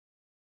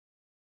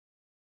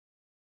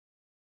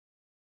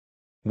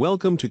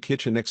Welcome to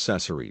Kitchen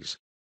Accessories.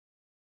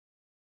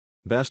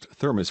 Best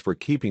thermos for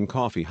keeping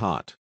coffee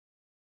hot.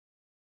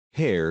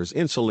 HAERS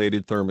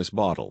Insulated Thermos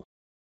Bottle.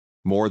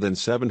 More than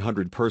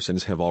 700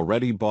 persons have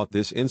already bought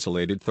this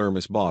insulated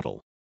thermos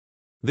bottle.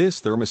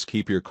 This thermos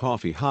keeps your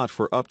coffee hot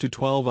for up to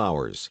 12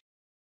 hours.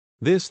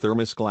 This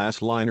Thermos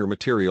Glass Liner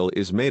Material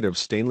is made of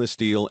stainless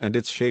steel and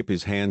its shape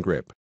is hand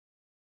grip.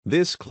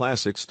 This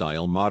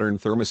classic-style modern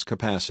thermos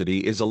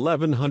capacity is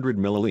 1100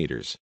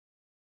 milliliters.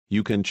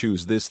 You can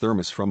choose this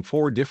thermos from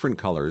 4 different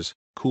colors: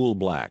 cool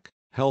black,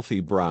 healthy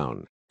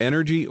brown,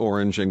 energy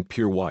orange and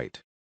pure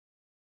white.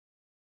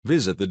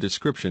 Visit the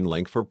description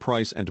link for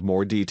price and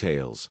more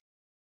details.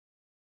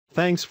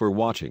 Thanks for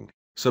watching.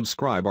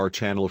 Subscribe our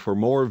channel for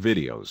more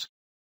videos.